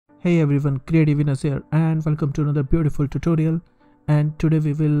Hey everyone, Creative Venus here and welcome to another beautiful tutorial. And today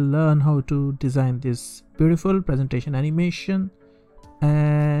we will learn how to design this beautiful presentation animation,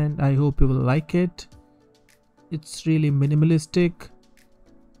 and I hope you will like it. It's really minimalistic,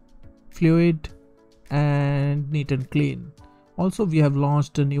 fluid and neat and clean. Also, we have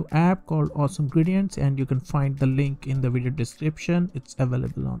launched a new app called Awesome Gradients and you can find the link in the video description. It's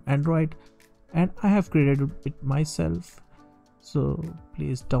available on Android and I have created it myself, so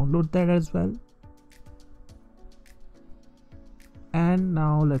please download that as well. And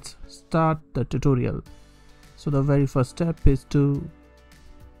now let's start the tutorial. So the very first step is to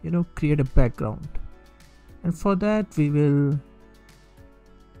create a background, and for that we will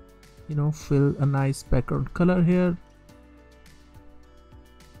fill a nice background color here.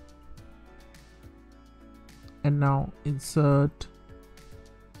 And now insert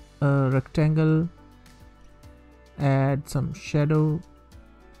a rectangle, add some shadow,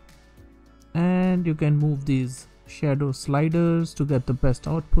 and you can move these shadow sliders to get the best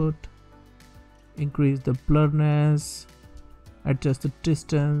output. Increase the blurriness, adjust the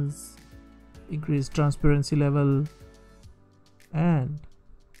distance, increase transparency level, and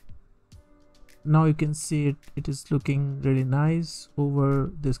now you can see it is looking really nice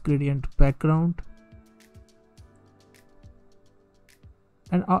over this gradient background.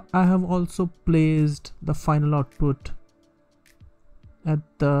 And I have also placed the final output at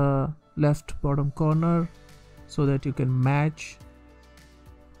the left bottom corner so that you can match.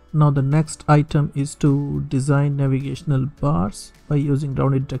 Now the next item is to design navigational bars by using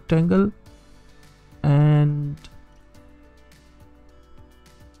rounded rectangle, and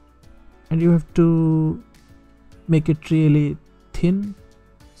you have to make it really thin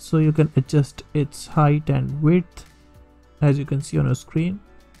so you can adjust its height and width as you can see on your screen.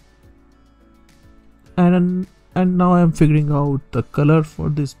 And now I am figuring out the color for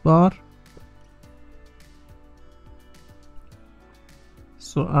this bar.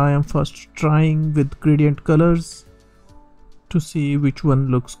 So I am first trying with gradient colors to see which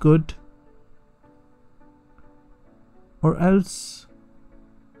one looks good, or else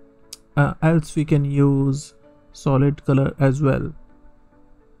we can use solid color as well.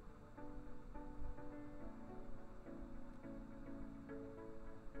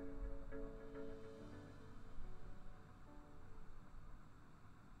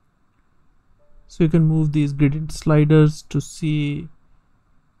 So you can move these gradient sliders to see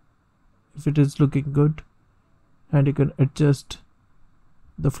if it is looking good, and you can adjust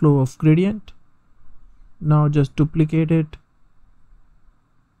the flow of gradient. Now just duplicate it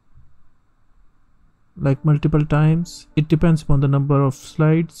like multiple times. It depends upon the number of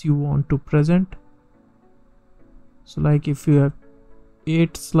slides you want to present. So like if you have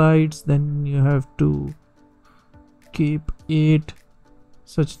 8 slides, then you have to keep 8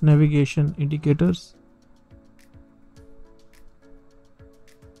 such navigation indicators.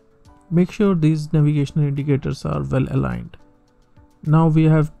 Make sure these navigational indicators are well aligned. Now we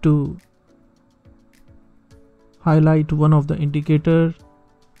have to highlight one of the indicator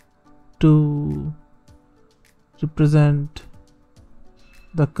to represent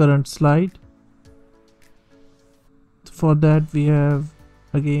the current slide. For that we have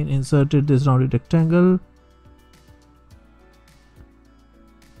again inserted this rounded rectangle.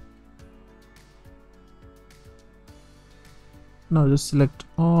 Now just select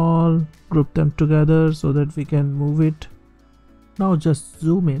all, group them together so that we can move it. Now just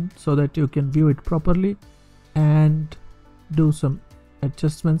zoom in so that you can view it properly and do some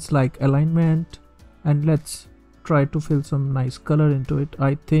adjustments like alignment, and let's try to fill some nice color into it.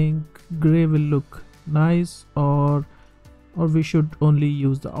 I think gray will look nice, or we should only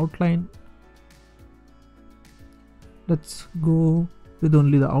use the outline. Let's go with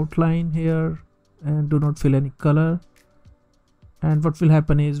only the outline here and do not fill any color. And what will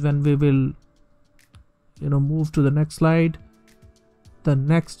happen is when we will move to the next slide, the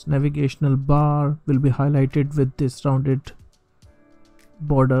next navigational bar will be highlighted with this rounded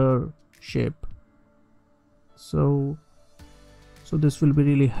border shape. So this will be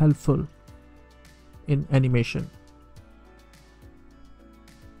really helpful in animation.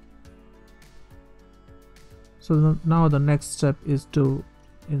 So now the next step is to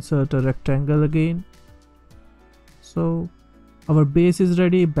insert a rectangle again. So our base is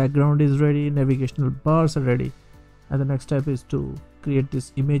ready, background is ready, navigational bars are ready, and the next step is to create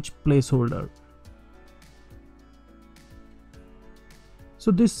this image placeholder. So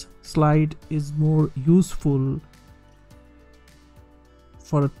this slide is more useful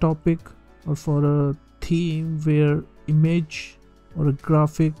for a topic or for a theme where image or a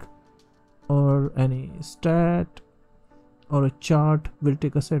graphic or any stat or a chart will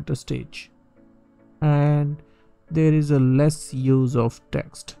take a center stage, and there is a less use of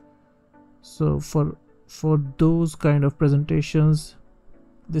text. So for those kind of presentations,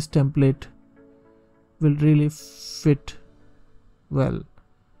 this template will really fit well.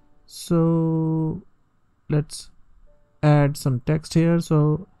 So let's add some text here.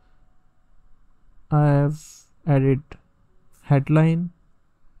 So I have added headline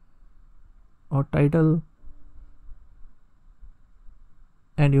or title,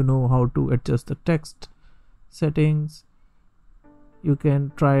 and you know how to adjust the text settings. You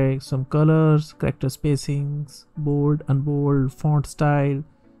can try some colors, character spacings, bold, unbold, font style.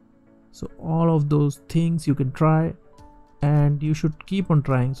 So all of those things you can try, and you should keep on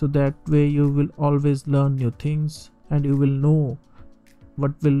trying, so that way you will always learn new things and you will know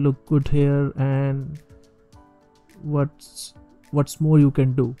what will look good here and what's more you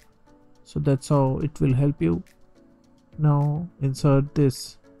can do. So that's how it will help you. Now insert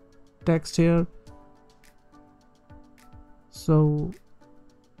this text here. So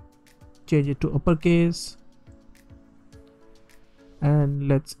change it to uppercase, and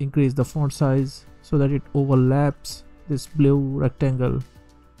let's increase the font size so that it overlaps this blue rectangle,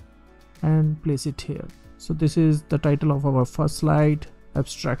 and place it here. So this is the title of our first slide,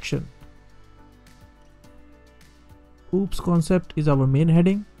 abstraction. Oops concept is our main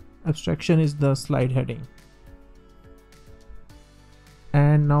heading, abstraction is the slide heading.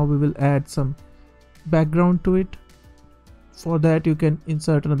 And now we will add some background to it. For that you can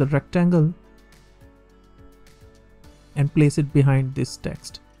insert another rectangle and place it behind this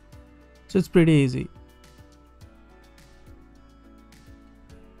text. So it's pretty easy.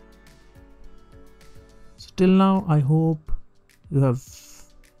 So till now I hope you have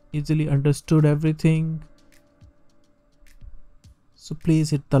easily understood everything. So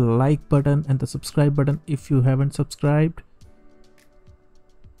please hit the like button and the subscribe button if you haven't subscribed.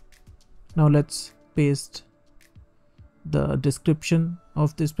 Now let's paste the description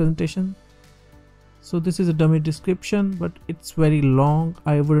of this presentation. So this is a dummy description, but it's very long.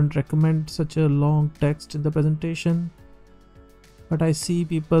 I wouldn't recommend such a long text in the presentation, but I see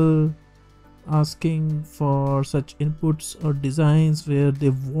people asking for such inputs or designs where they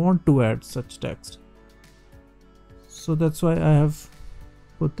want to add such text. So that's why I have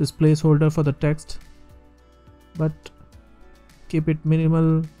put this placeholder for the text, but keep it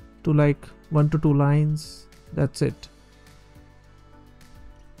minimal to like 1 to 2 lines. That's it.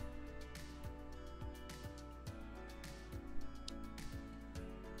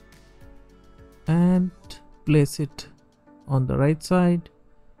 And place it on the right side.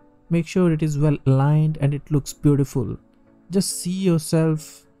 Make sure it is well aligned and it looks beautiful. Just see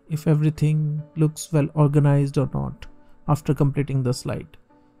yourself if everything looks well organized or not after completing the slide.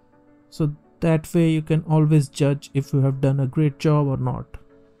 So that way you can always judge if you have done a great job or not.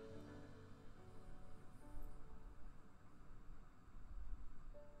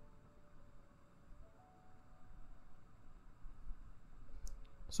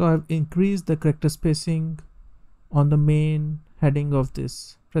 So I've increased the character spacing on the main heading of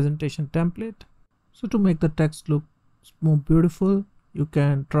this presentation template. So to make the text look more beautiful, you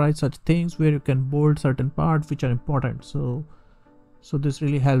can try such things where you can bold certain parts which are important. So this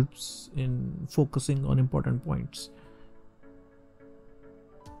really helps in focusing on important points.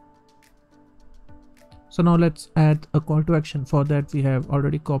 So now let's add a call to action. For that we have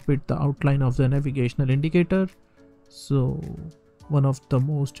already copied the outline of the navigational indicator. So one of the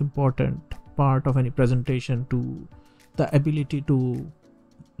most important part of any presentation to the ability to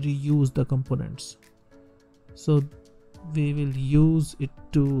reuse the components. So we will use it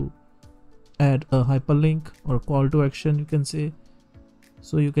to add a hyperlink or a call to action, you can say.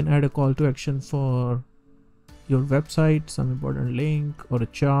 So you can add a call to action for your website, some important link or a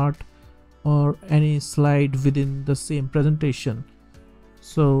chart or any slide within the same presentation.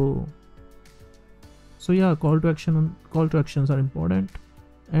 So yeah, call to actions are important,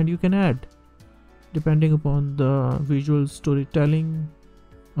 and you can add depending upon the visual storytelling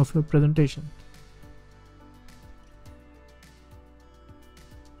of your presentation.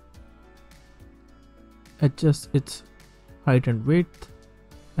 Adjust its height and width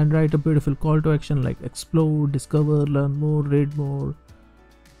and write a beautiful call to action like explore, discover, learn more, read more,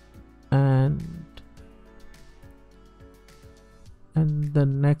 and the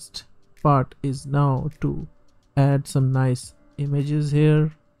next part is now to add some nice images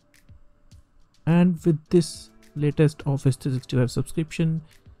here. And with this latest Office 365 subscription,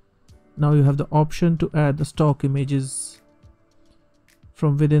 now you have the option to add the stock images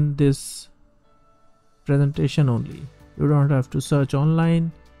from within this presentation only. You don't have to search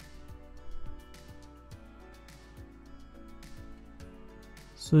online.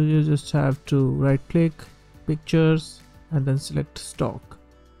 So you just have to right click pictures and then select stock,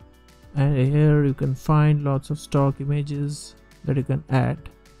 and here you can find lots of stock images that you can add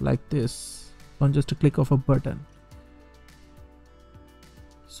like this on just a click of a button.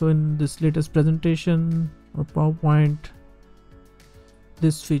 So in this latest presentation of PowerPoint,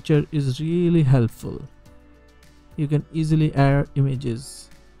 this feature is really helpful. You can easily add images.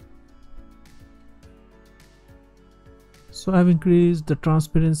 So I've increased the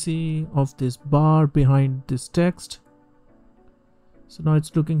transparency of this bar behind this text. So now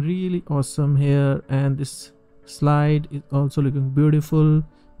it's looking really awesome here, and this slide is also looking beautiful,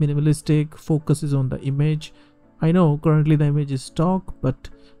 minimalistic, focuses on the image. I know currently the image is stock, but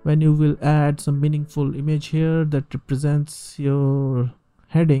when you will add some meaningful image here that represents your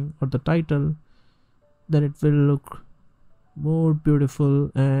heading or the title, then it will look more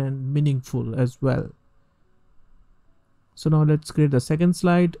beautiful and meaningful as well. So now let's create the second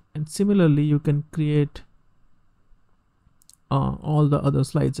slide, and similarly you can create all the other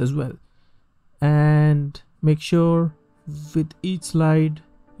slides as well, and make sure with each slide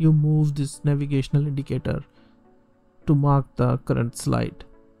you move this navigational indicator to mark the current slide.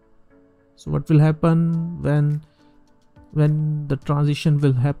 So what will happen when the transition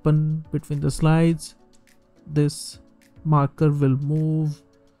will happen between the slides, this marker will move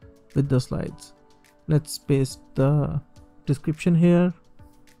with the slides. Let's paste the description here.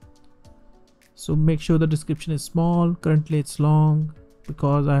 So make sure the description is small. Currently it's long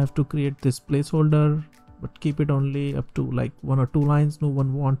because I have to create this placeholder, but keep it only up to like 1 or 2 lines. No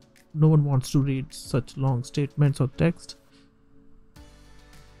one wants to read such long statements or text.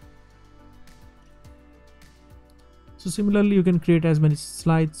 So similarly you can create as many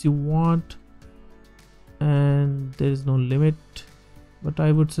slides you want, and there is no limit, but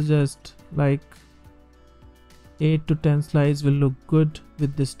I would suggest like 8 to 10 slides will look good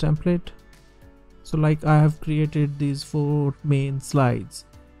with this template. So like I have created these 4 main slides,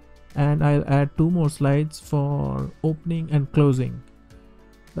 and I'll add 2 more slides for opening and closing,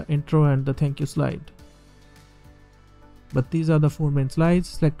 the intro and the thank you slide. But these are the 4 main slides.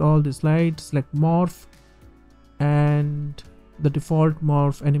 Select all the slides, select morph, and the default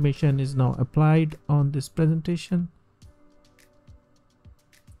morph animation is now applied on this presentation,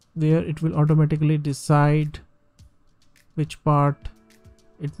 where it will automatically decide which part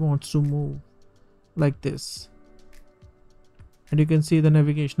it wants to move like this. And you can see the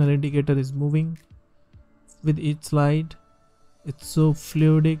navigational indicator is moving with each slide. It's so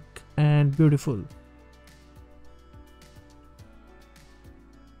fluidic and beautiful.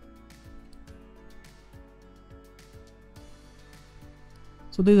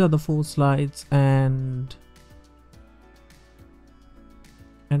 So these are the 4 slides, and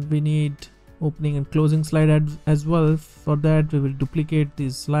we need opening and closing slide as well. For that we will duplicate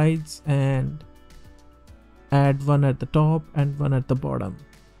these slides and add one at the top and one at the bottom.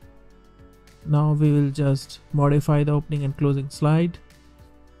 Now we will just modify the opening and closing slide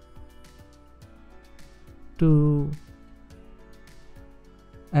to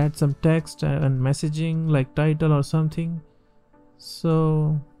add some text and messaging like title or something.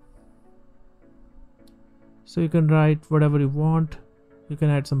 So you can write whatever you want. You can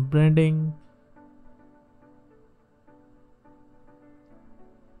add some branding.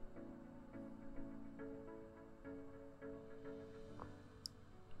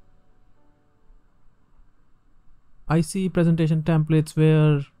 I see presentation templates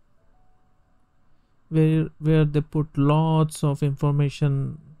where they put lots of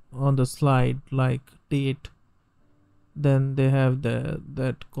information on the slide, like date, then they have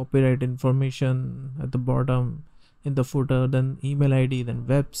that copyright information at the bottom in the footer, then email ID, then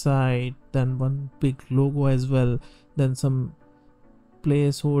website, then one big logo as well, then some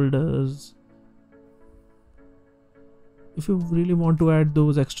placeholders. If you really want to add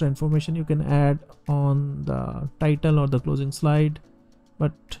those extra information, you can add on the title or the closing slide,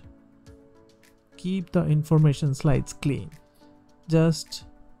 but keep the information slides clean. Just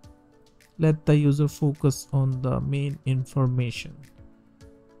let the user focus on the main information.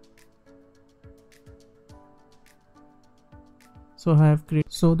 So I have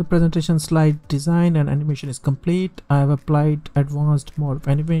created, so the presentation slide design and animation is complete. I have applied advanced morph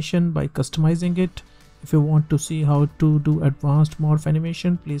animation by customizing it. If you want to see how to do advanced morph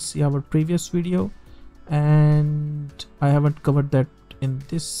animation, please see our previous video, and I haven't covered that in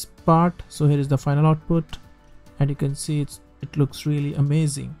this part. So here is the final output, and you can see it looks really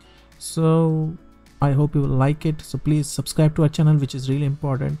amazing. So I hope you will like it. So please subscribe to our channel, which is really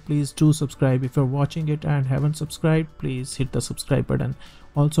important. Please do subscribe. If you're watching it and haven't subscribed, please hit the subscribe button.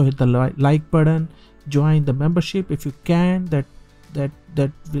 Also hit the like button. Join the membership if you can. That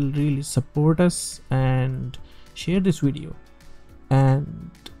that will really support us, and share this video,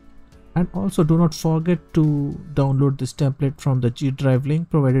 and also do not forget to download this template from the G Drive link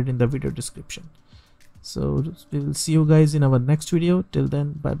provided in the video description. So we will see you guys in our next video. Till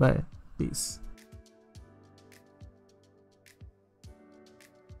then, bye bye, peace.